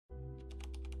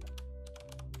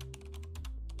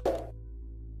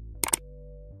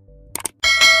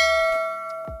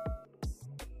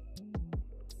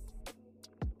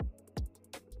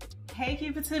Hey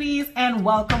cuties, and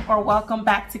welcome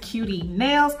back to Cutie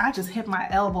Nails. I just hit my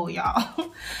elbow,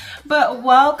 y'all. But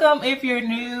welcome if you're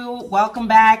new, welcome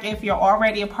back if you're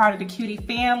already a part of the cutie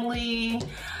family.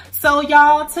 So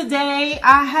y'all, today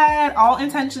I had all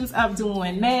intentions of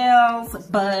doing nails,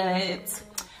 but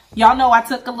y'all know I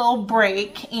took a little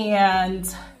break, and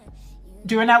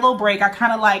during that little break I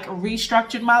kind of like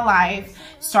restructured my life,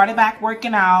 started back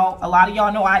working out. A lot of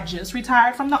y'all know I just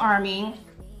retired from the Army.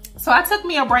 So I took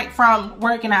me a break from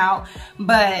working out,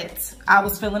 but I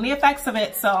was feeling the effects of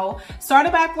it. So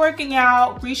started back working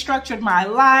out, restructured my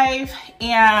life,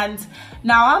 and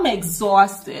now I'm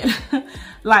exhausted.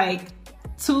 Like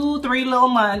 2-3 little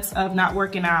months of not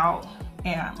working out,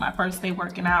 and my first day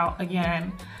working out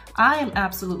again. I am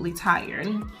absolutely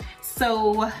tired.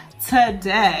 So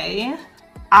today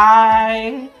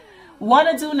I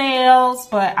want to do nails,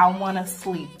 but I want to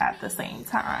sleep at the same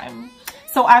time.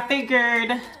 So I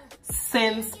figured,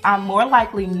 since I'm more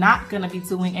likely not gonna be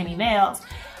doing any nails,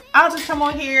 I'll just come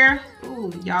on here.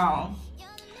 Ooh, y'all.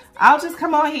 I'll just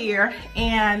come on here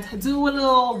and do a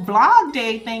little vlog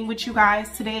day thing with you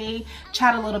guys today.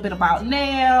 Chat a little bit about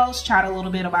nails, chat a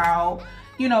little bit about,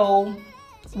 you know,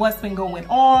 what's been going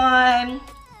on.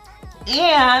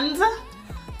 And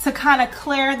to kind of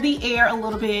clear the air a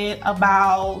little bit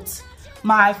about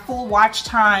my full watch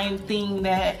time thing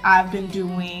that I've been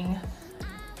doing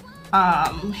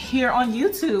here on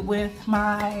YouTube with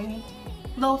my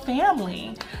little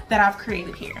family that I've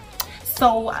created here.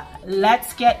 So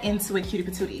let's get into it, cutie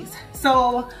patooties.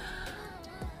 So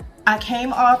I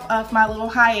came off of my little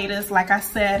hiatus. Like I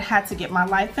said, had to get my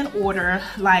life in order.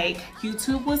 Like,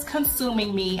 YouTube was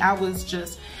consuming me. I was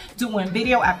just doing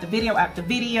video after video after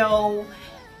video,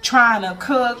 trying to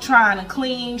cook, trying to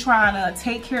clean, trying to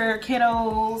take care of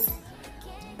kiddos,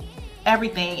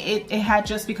 everything. It had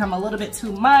just become a little bit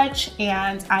too much,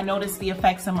 and I noticed the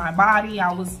effects in my body.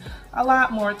 I was a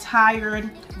lot more tired,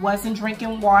 wasn't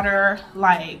drinking water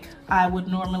like I would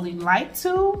normally like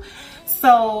to.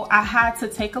 So I had to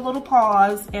take a little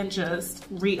pause and just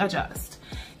readjust.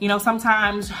 You know,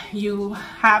 sometimes you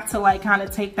have to like kind of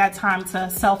take that time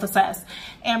to self-assess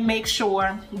and make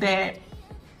sure that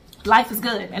life is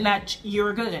good and that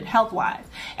you're good health-wise.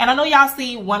 And I know y'all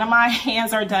see one of my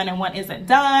hands are done and one isn't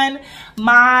done.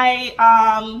 My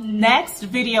next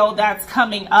video that's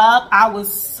coming up, I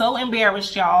was so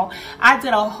embarrassed, y'all. I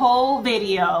did a whole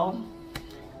video.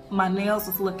 My nails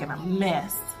was looking a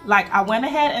mess. Like, I went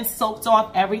ahead and soaked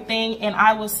off everything, and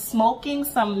I was smoking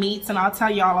some meats, and I'll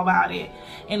tell y'all about it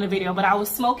in the video, but I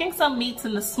was smoking some meats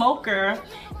in the smoker,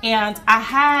 and I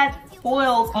had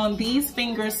oils on these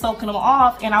fingers soaking them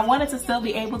off, and I wanted to still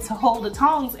be able to hold the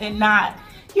tongs and not,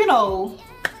 you know,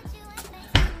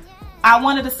 I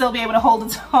wanted to still be able to hold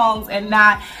the tongs and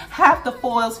not have the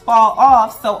foils fall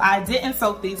off. So I didn't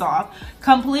soak these off,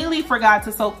 completely forgot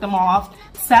to soak them off,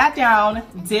 sat down,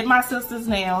 did my sister's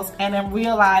nails, and then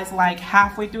realized like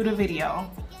halfway through the video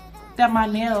that my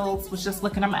nails was just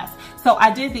looking a mess. So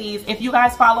I did these. If you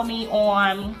guys follow me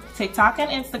on TikTok and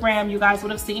Instagram, you guys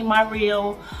would have seen my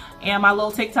reel and my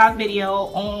little TikTok video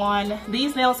on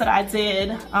these nails that I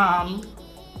did.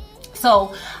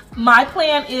 So my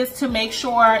plan is to make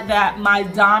sure that my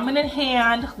dominant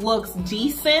hand looks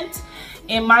decent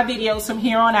in my videos from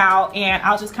here on out, and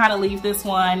I'll just kind of leave this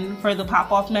one for the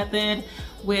pop-off method,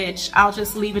 which I'll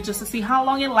just leave it just to see how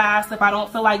long it lasts. If I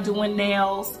don't feel like doing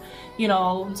nails, you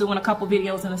know, doing a couple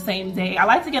videos in the same day. I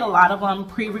like to get a lot of them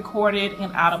pre-recorded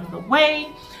and out of the way,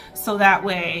 so that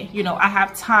way, you know, I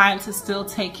have time to still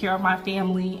take care of my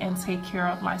family and take care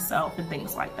of myself and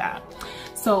things like that.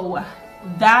 So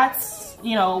that's,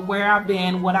 you know, where I've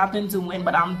been, what I've been doing,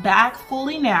 but I'm back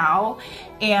fully now.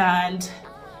 And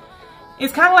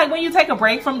it's kind of like when you take a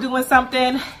break from doing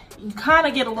something, you kind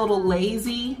of get a little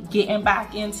lazy getting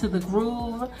back into the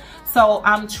groove. So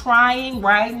I'm trying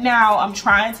right now, I'm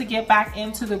trying to get back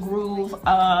into the groove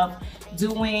of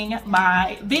doing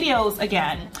my videos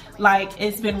again. Like,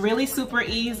 it's been really super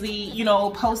easy, you know,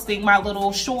 posting my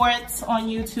little shorts on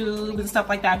YouTube and stuff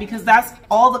like that, because that's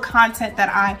all the content that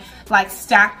I like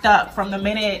stacked up from the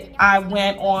minute I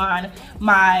went on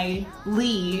my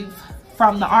leave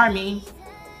from the Army.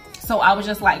 So I was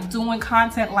just like doing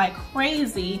content like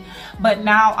crazy, but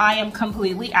now I am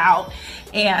completely out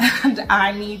and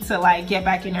I need to like get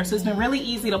back in there. So it's been really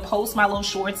easy to post my little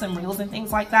shorts and reels and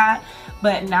things like that.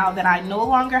 But now that I no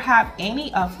longer have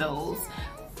any of those,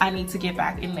 I need to get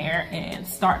back in there and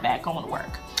start back going to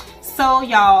work. So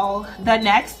y'all, the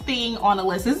next thing on the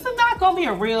list, this is not gonna be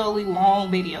a really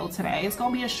long video today. It's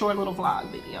gonna be a short little vlog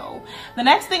video. The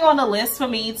next thing on the list for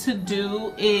me to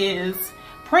do is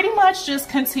pretty much just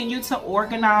continue to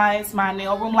organize my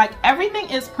nail room. Like everything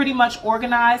is pretty much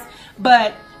organized,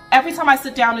 but every time I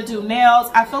sit down to do nails,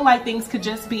 I feel like things could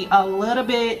just be a little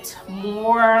bit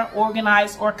more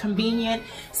organized or convenient.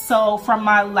 So from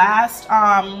my last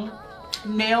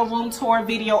nail room tour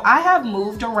video, I have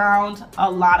moved around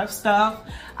a lot of stuff.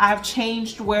 I've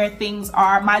changed where things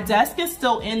are. My desk is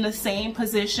still in the same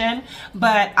position,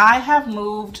 but I have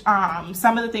moved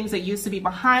some of the things that used to be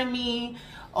behind me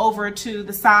over to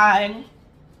the side.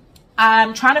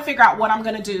 I'm trying to figure out what I'm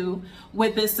gonna do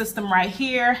with this system right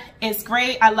here. It's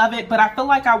great, I love it, but I feel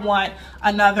like I want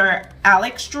another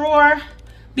Alex drawer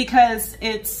because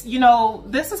it's, you know,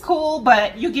 this is cool,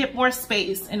 but you get more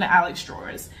space in the Alex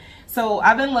drawers. So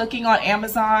I've been looking on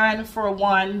Amazon for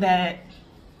one that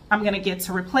I'm gonna get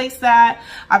to replace that.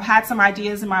 I've had some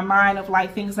ideas in my mind of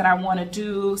like things that I wanna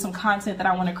do, some content that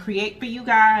I wanna create for you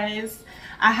guys.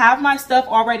 I have my stuff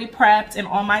already prepped and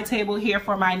on my table here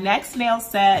for my next nail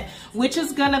set, which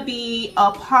is gonna be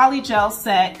a poly gel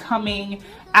set coming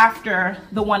after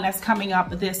the one that's coming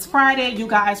up this Friday. You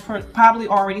guys probably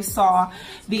already saw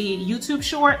the YouTube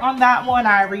short on that one.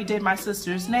 I redid my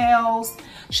sister's nails.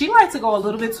 She liked to go a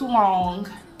little bit too long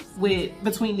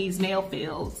between these nail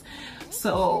fills.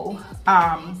 So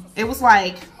it was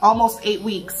like almost 8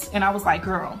 weeks and I was like,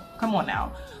 girl, come on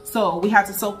now. So we had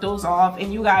to soak those off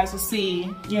and you guys will see,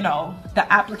 you know,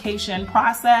 the application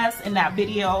process in that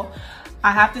video.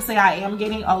 I have to say I am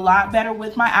getting a lot better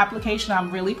with my application.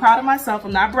 I'm really proud of myself.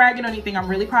 I'm not bragging or anything. I'm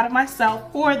really proud of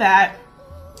myself for that.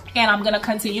 And I'm gonna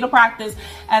continue to practice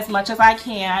as much as I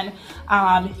can.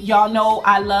 Y'all know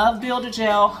I love Builder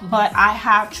Gel, but I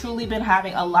have truly been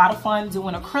having a lot of fun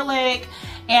doing acrylic,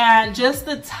 and just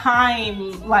the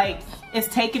time like it's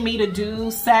taking me to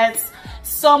do sets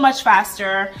so much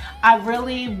faster. I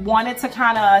really wanted to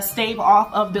kind of stave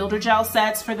off of Builder Gel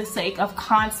sets for the sake of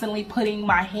constantly putting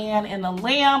my hand in the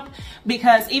lamp,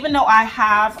 because even though I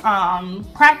have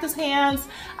practice hands,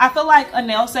 I feel like a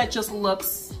nail set just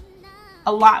looks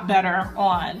a lot better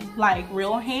on like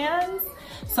real hands.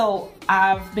 So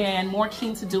I've been more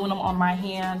keen to doing them on my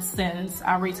hands since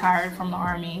I retired from the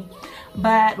Army.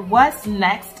 But what's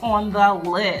next on the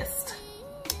list?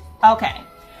 Okay,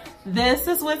 this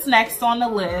is what's next on the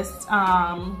list.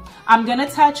 I'm gonna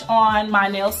touch on my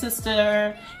nail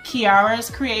sister Kiara's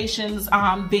Creations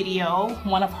video,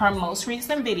 one of her most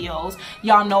recent videos.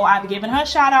 Y'all know I've given her a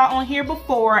shout out on here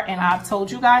before and I've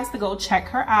told you guys to go check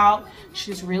her out.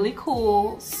 She's really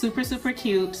cool, super, super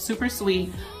cute, super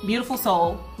sweet, beautiful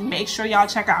soul. Make sure y'all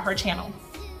check out her channel.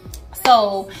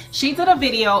 So she did a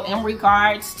video in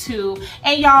regards to,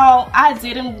 and y'all, I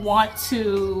didn't want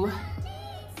to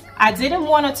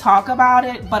talk about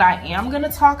it, but I am going to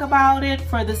talk about it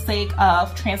for the sake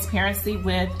of transparency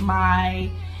with my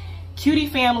cutie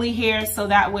family here, so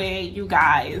that way you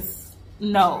guys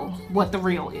know what the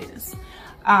real is.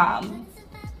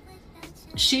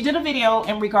 She did a video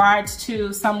in regards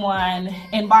to someone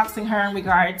inboxing her in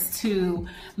regards to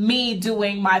me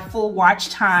doing my full watch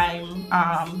time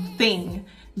thing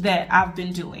that I've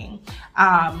been doing.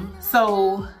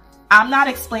 So I'm not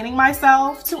explaining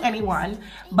myself to anyone,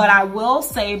 but I will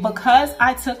say because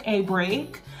I took a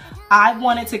break, I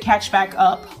wanted to catch back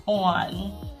up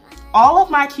on all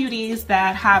of my cuties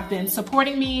that have been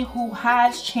supporting me who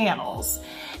has channels.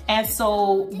 And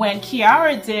so when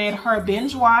Kiara did her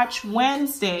binge watch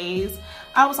Wednesdays,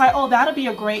 I was like, oh, that'll be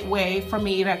a great way for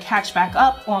me to catch back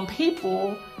up on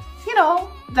people, you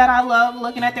know, that I love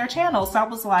looking at their channels. So I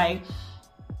was like,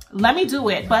 let me do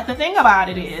it. But the thing about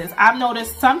it is, I've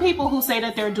noticed some people who say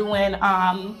that they're doing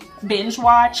binge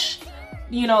watch,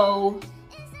 you know,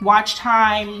 watch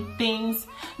time things,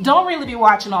 don't really be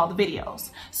watching all the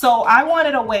videos. So I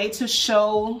wanted a way to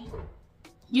show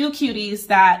you cuties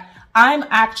that I'm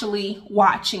actually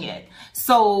watching it.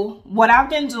 So what I've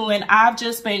been doing, I've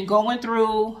just been going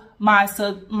through my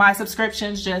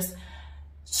subscriptions, just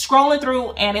scrolling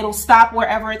through, and it'll stop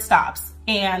wherever it stops.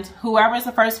 And whoever is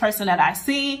the first person that I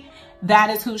see, that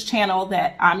is whose channel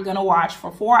that I'm gonna watch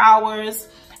for 4 hours.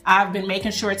 I've been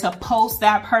making sure to post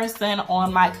that person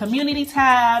on my community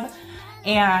tab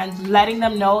and letting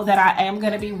them know that I am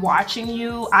gonna be watching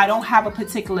you. I don't have a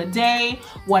particular day,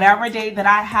 whatever day that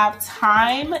I have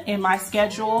time in my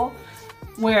schedule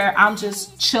where I'm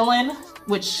just chilling,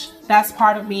 which that's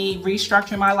part of me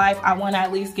restructuring my life. I wanna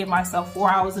at least give myself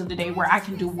 4 hours of the day where I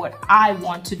can do what I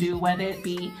want to do, whether it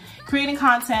be creating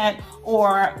content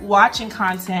or watching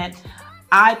content.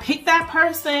 I pick that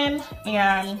person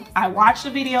and I watch the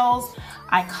videos.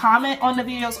 I comment on the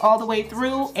videos all the way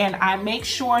through, and I make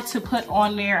sure to put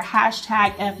on their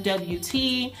hashtag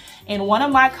FWT in one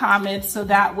of my comments, so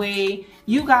that way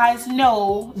you guys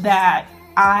know that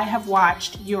I have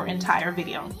watched your entire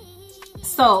video.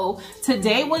 So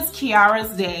today was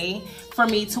Kiara's day for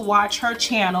me to watch her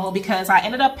channel because I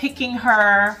ended up picking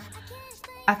her,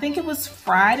 I think it was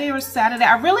Friday or Saturday.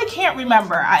 I really can't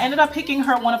remember. I ended up picking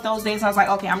her one of those days. I was like,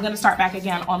 okay, I'm going to start back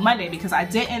again on Monday because I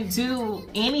didn't do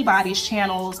anybody's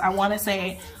channels. I want to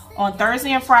say on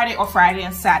Thursday and Friday or Friday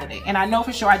and Saturday. And I know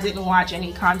for sure I didn't watch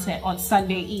any content on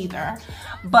Sunday either.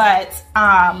 But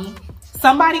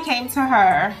somebody came to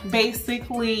her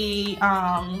basically,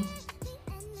 I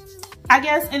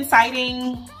guess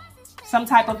inciting some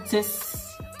type of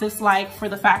dislike for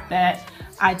the fact that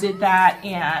I did that,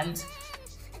 and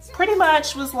pretty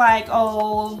much was like,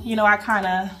 oh, you know, I kind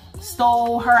of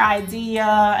stole her idea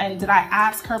and did I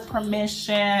ask her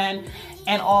permission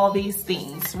and all these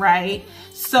things, right?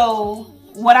 So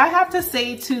what I have to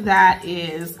say to that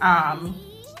is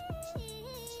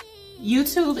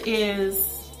YouTube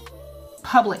is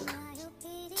public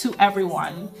to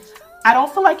everyone. I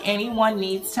don't feel like anyone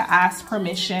needs to ask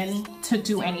permission to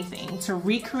do anything, to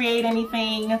recreate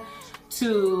anything,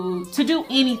 to do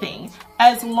anything,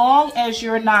 as long as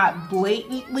you're not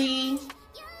blatantly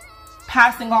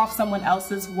passing off someone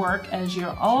else's work as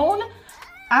your own.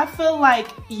 I feel like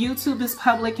YouTube is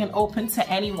public and open to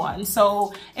anyone.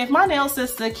 So if my nail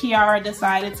sister Kiara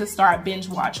decided to start binge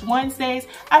watch Wednesdays,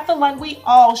 I feel like we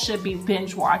all should be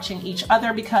binge watching each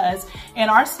other, because in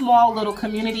our small little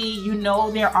community, you know,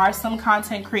 there are some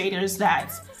content creators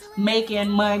that's making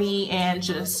money and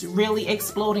just really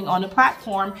exploding on the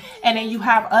platform. And then you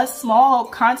have us small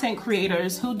content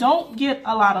creators who don't get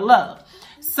a lot of love.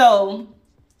 So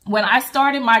when I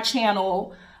started my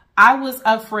channel, I was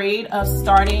afraid of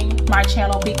starting my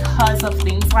channel because of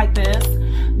things like this,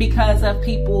 because of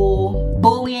people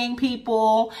bullying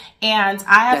people, and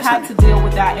I have had to deal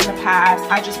with that in the past.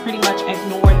 I just pretty much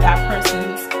ignored that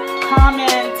person's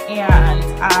comment, and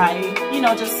I, you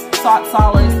know, just sought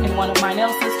solace in one of my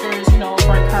nail sisters, you know,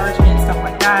 for encouragement and stuff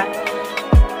like that.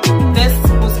 This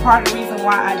was part of the reason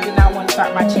why I did not want to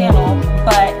start my channel,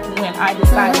 but when I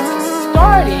decided to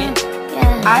start it,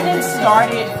 I didn't start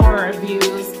it for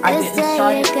views, I didn't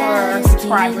start it for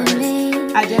subscribers,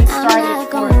 I didn't start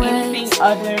it for anything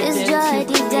other than to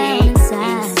create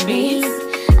a space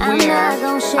where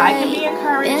I can be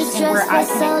encouraged and where I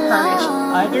can encourage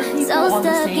other people on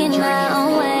the same journey as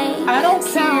me. I don't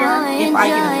care if I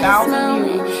get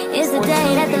 1,000 views or 2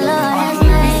 videos on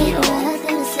a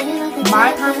video. My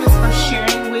purpose for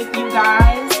sharing with you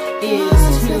guys is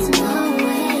to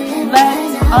let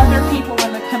other people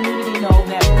in the community know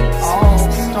that we all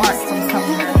start from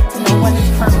somewhere. No one is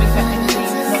perfect at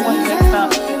anything. No one gets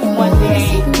up one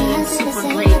day being super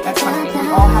great at something. We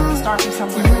all have to start from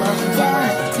somewhere and love from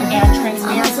somewhere. And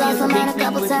transparency is a big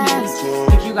thing with me.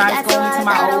 If you guys go into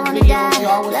my old videos,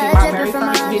 y'all will see my very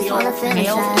first video,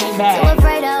 nails in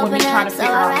bag, when we try to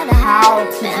figure out how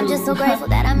to do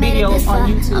videos on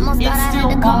YouTube. It's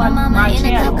still on my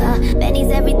channel.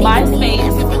 My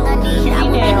space, cutie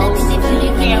nails,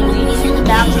 cutie family, cute,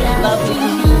 natural, lovely,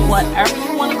 whatever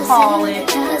you want to call it,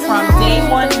 from day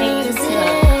one name to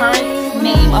current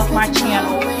name of my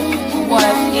channel, was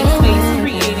a space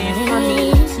created for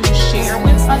me to share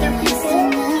with other people,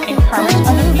 encourage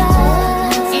other people,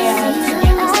 and to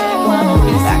get the same love and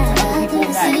give back to other people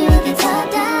that give to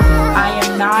me. I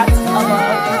am not above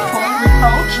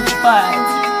reproach, but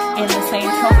in the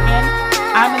same token,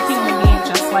 I'm a human being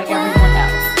just like everyone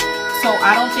else. So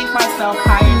I don't think myself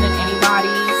higher than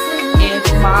anybody. If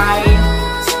my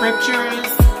scriptures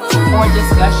or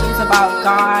discussions about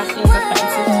God is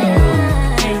offensive to you,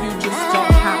 then you just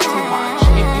don't have to watch.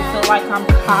 If you feel like I'm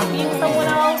copying someone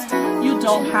else, you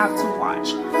don't have to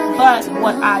watch. But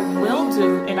what I will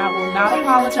do, and I will not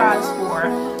apologize for,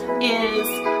 is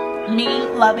me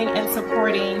loving and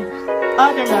supporting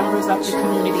other members of the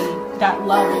community that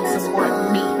love and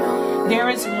support me. There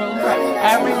is room for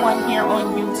everyone here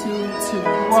on YouTube to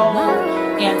grow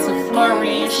and to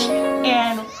flourish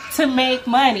and to make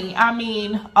money. I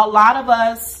mean, a lot of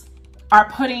us are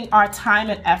putting our time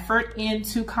and effort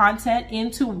into content,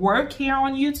 into work here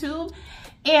on YouTube.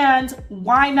 And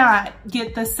why not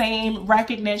get the same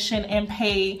recognition and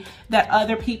pay that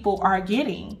other people are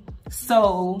getting?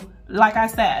 So, like I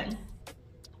said,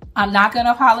 I'm not going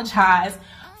to apologize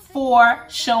for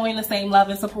showing the same love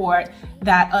and support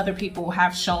that other people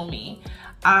have shown me.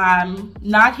 I'm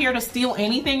not here to steal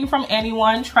anything from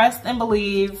anyone. Trust and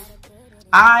believe.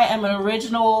 I am an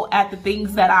original at the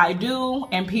things that I do,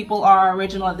 and people are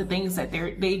original at the things that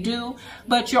they do.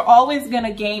 But you're always going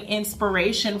to gain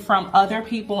inspiration from other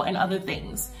people and other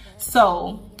things.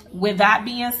 So with that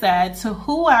being said, to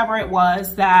whoever it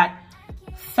was that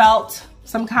felt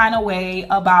some kind of way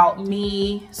about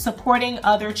me supporting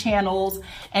other channels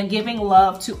and giving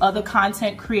love to other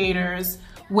content creators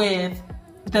with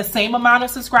the same amount of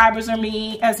subscribers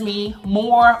as me,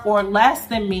 more or less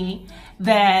than me,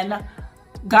 then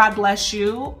God bless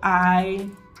you. I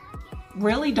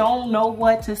really don't know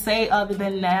what to say other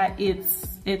than that.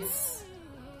 It's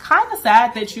kind of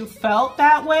sad that you felt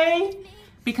that way,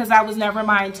 because that was never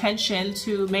my intention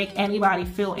to make anybody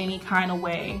feel any kind of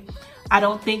way. I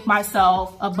don't think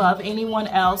myself above anyone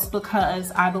else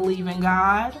because I believe in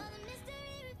God.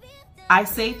 I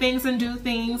say things and do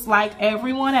things like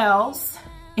everyone else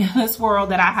in this world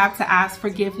that I have to ask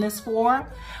forgiveness for,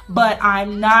 but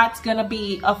I'm not gonna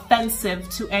be offensive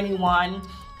to anyone.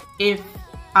 If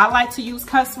I like to use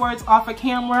cuss words off of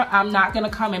camera, I'm not gonna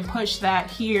come and push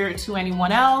that here to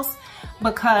anyone else,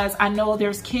 because I know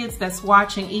there's kids that's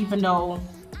watching, even though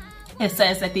it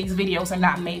says that these videos are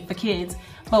not made for kids.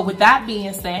 But with that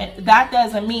being said, that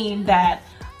doesn't mean that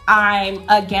I'm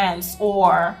against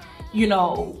or, you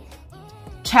know,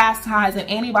 chastising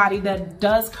anybody that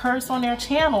does curse on their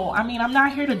channel. I mean, I'm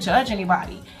not here to judge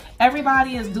anybody.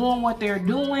 Everybody is doing what they're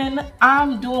doing.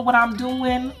 I'm doing what I'm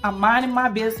doing. I'm minding my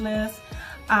business.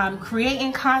 I'm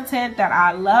creating content that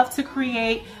I love to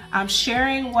create. I'm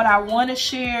sharing what I want to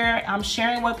share. I'm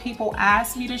sharing what people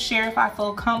ask me to share if I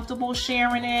feel comfortable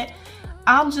sharing it.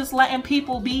 I'm just letting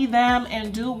people be them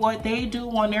and do what they do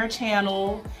on their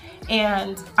channel.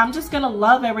 And I'm just gonna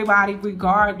love everybody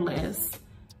regardless.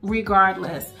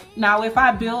 Now, if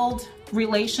I build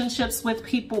relationships with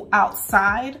people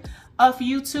outside of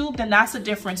YouTube, then that's a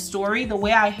different story. The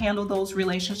way I handle those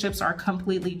relationships are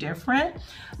completely different.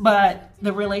 But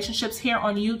the relationships here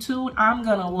on YouTube, I'm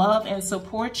gonna love and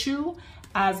support you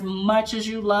as much as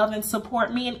you love and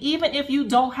support me. And even if you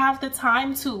don't have the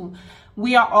time to,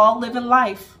 we are all living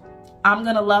life. I'm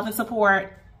gonna love and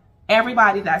support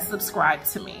everybody that's subscribed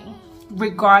to me,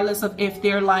 regardless of if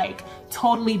they're like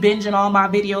totally binging all my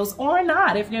videos or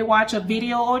not, if they watch a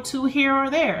video or two here or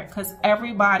there, because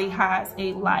everybody has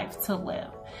a life to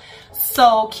live.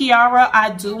 So Kiara, I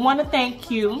do want to thank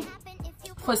you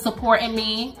for supporting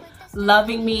me,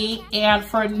 loving me, and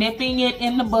for nipping it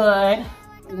in the bud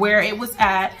where it was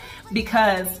at,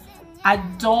 because I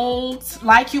don't,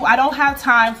 like you, I don't have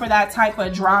time for that type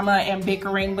of drama and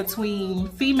bickering between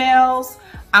females.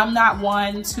 I'm not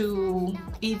one to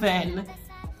even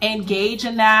engage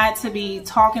in that, to be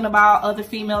talking about other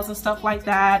females and stuff like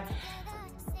that.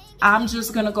 I'm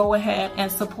just gonna go ahead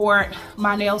and support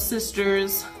my nail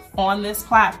sisters on this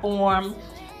platform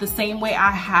the same way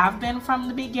I have been from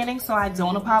the beginning, so I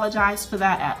don't apologize for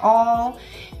that at all.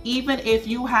 Even if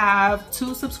you have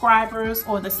 2 subscribers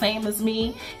or the same as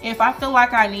me, if I feel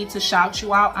like I need to shout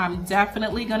you out, I'm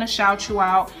definitely gonna shout you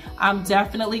out. I'm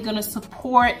definitely gonna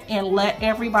support and let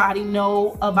everybody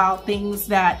know about things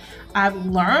that I've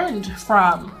learned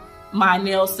from my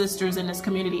nail sisters in this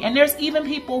community. And there's even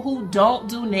people who don't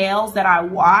do nails that I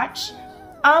watch.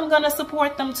 I'm gonna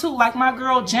support them too. Like my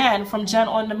girl Jen from Jen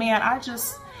on Demand. I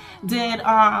just did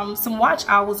some watch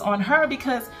hours on her,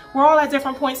 because we're all at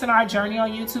different points in our journey on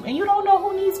YouTube, and you don't know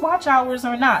who needs watch hours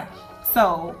or not.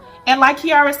 So, and like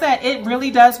Kiara said, it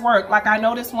really does work. Like I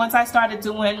noticed once I started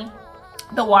doing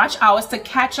the watch hours to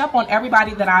catch up on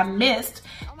everybody that I missed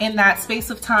in that space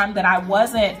of time that I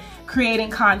wasn't creating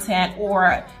content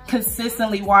or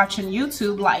consistently watching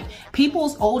YouTube, like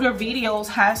people's older videos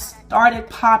has started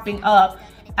popping up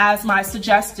as my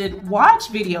suggested watch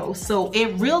videos. So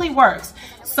it really works.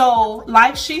 So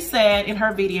like she said in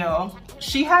her video,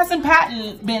 she hasn't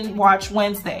been Watch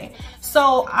Wednesday.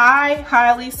 So I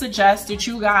highly suggest that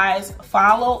you guys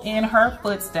follow in her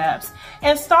footsteps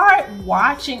and start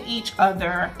watching each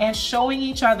other and showing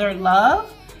each other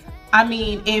love. I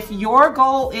mean, if your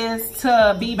goal is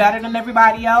to be better than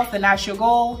everybody else, then that's your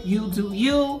goal. You do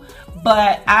you.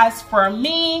 But as for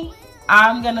me,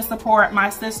 I'm gonna support my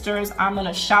sisters. I'm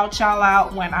gonna shout y'all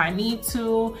out when I need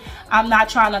to. I'm not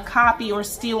trying to copy or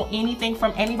steal anything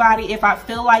from anybody. If I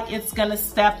feel like it's gonna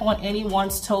step on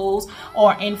anyone's toes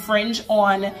or infringe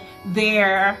on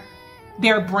their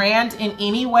brand in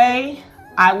any way,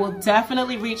 I will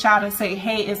definitely reach out and say,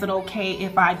 hey, is it okay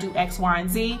if I do X, Y, and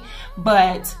Z?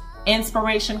 But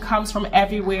inspiration comes from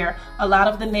everywhere. A lot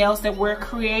of the nails that we're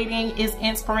creating is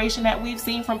inspiration that we've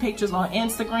seen from pictures on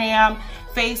Instagram,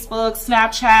 Facebook,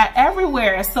 Snapchat,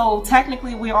 everywhere. So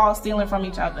technically we're all stealing from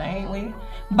each other, ain't we?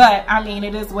 But I mean,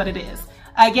 it is what it is.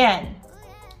 Again,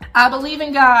 I believe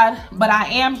in God, but I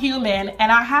am human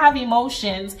and I have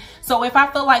emotions. So if I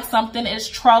feel like something is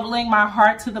troubling my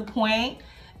heart to the point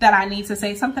that I need to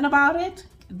say something about it,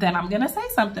 then I'm gonna say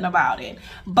something about it,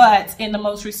 but in the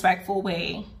most respectful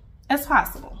way as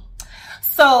possible.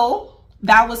 So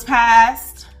That was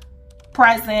past,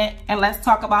 present, and let's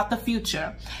talk about the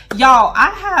future. Y'all,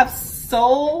 I have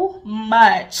so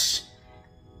much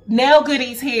nail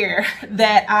goodies here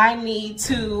that I need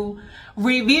to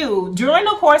review. During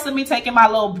the course of me taking my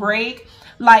little break,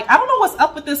 like, I don't know what's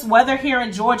up with this weather here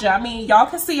in Georgia. I mean, y'all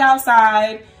can see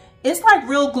outside, it's like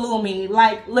real gloomy.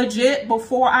 Like, legit,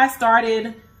 before I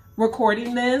started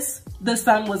recording this, the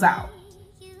sun was out.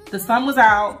 The sun was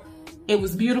out, it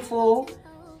was beautiful,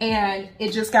 and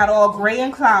it just got all gray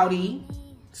and cloudy,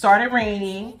 started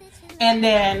raining, and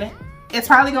then it's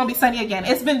probably gonna be sunny again.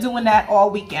 It's been doing that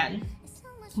all weekend.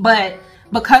 But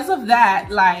because of that,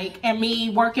 like, and me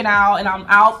working out, and I'm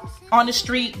out on the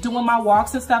street doing my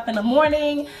walks and stuff in the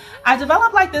morning, I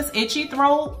developed like this itchy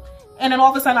throat, and then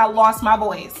all of a sudden I lost my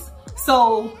voice.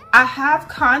 So I have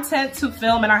content to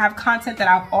film, and I have content that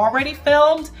I've already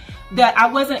filmed that I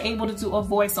wasn't able to do a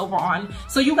voiceover on.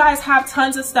 So you guys have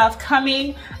tons of stuff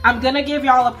coming. I'm gonna give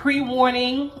y'all a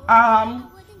pre-warning.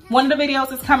 One of the videos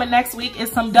that's coming next week is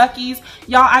some duckies.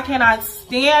 Y'all, I cannot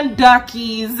stand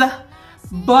duckies,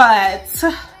 but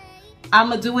I'm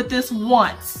gonna do it this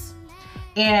once.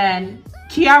 And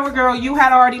Kiara girl, you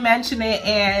had already mentioned it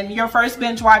in your first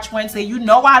binge watch Wednesday. You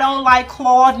know I don't like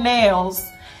clawed nails,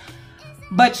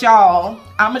 but y'all,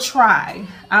 I'ma try.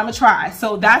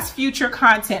 So that's future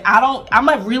content.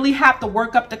 I'ma really have to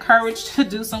work up the courage to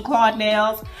do some clawed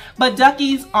nails, but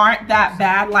duckies aren't that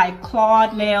bad. Like,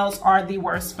 clawed nails are the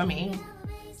worst for me.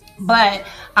 But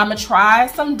I'ma try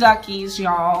some duckies,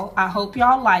 y'all. I hope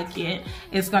y'all like it.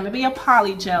 It's gonna be a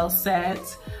poly gel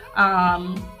set.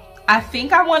 I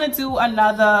think I wanna do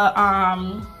another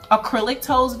acrylic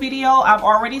toes video. I've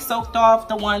already soaked off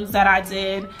the ones that I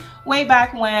did way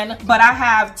back when, but I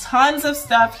have tons of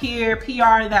stuff here,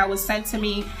 PR that was sent to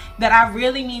me, that I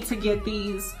really need to get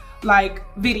these like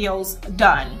videos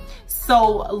done.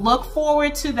 So look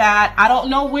forward to that. I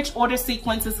don't know which order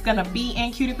sequence it's gonna be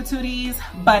in Cutie Patooties,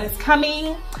 but it's coming.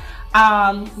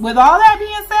 With all that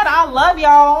being said, I love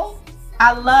y'all.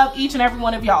 I love each and every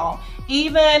one of y'all.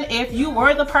 Even if you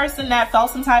were the person that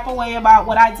felt some type of way about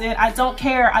what I did, I don't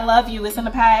care. I love you. It's in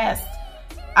the past.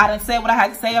 I done said what I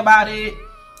had to say about it.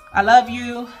 I love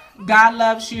you. God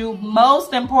loves you.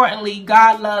 Most importantly,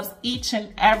 God loves each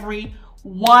and every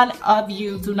one of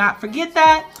you. Do not forget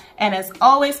that. And as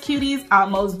always, cuties, I'll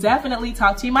most definitely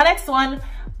talk to you in my next one.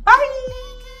 Bye.